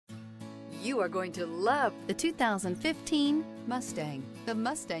You are going to love the 2015 Mustang. The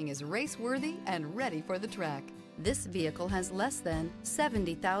Mustang is race-worthy and ready for the track. This vehicle has less than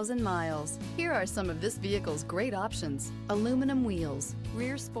 70,000 miles. Here are some of this vehicle's great options: aluminum wheels,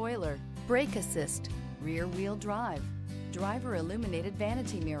 rear spoiler, brake assist, rear wheel drive, driver illuminated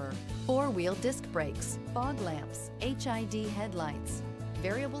vanity mirror, four-wheel disc brakes, fog lamps, HID headlights,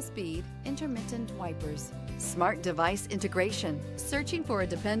 variable speed, intermittent wipers, smart device integration. Searching for a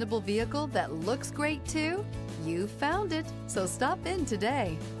dependable vehicle that looks great too? You found it, so stop in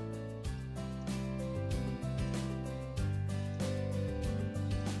today.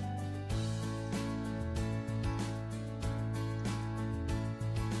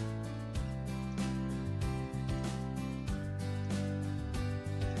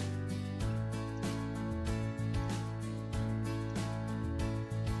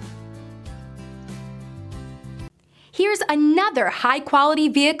 Here's another high-quality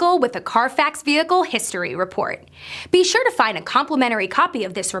vehicle with a Carfax Vehicle History Report. Be sure to find a complimentary copy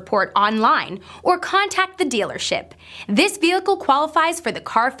of this report online or contact the dealership. This vehicle qualifies for the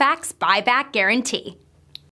Carfax Buyback Guarantee.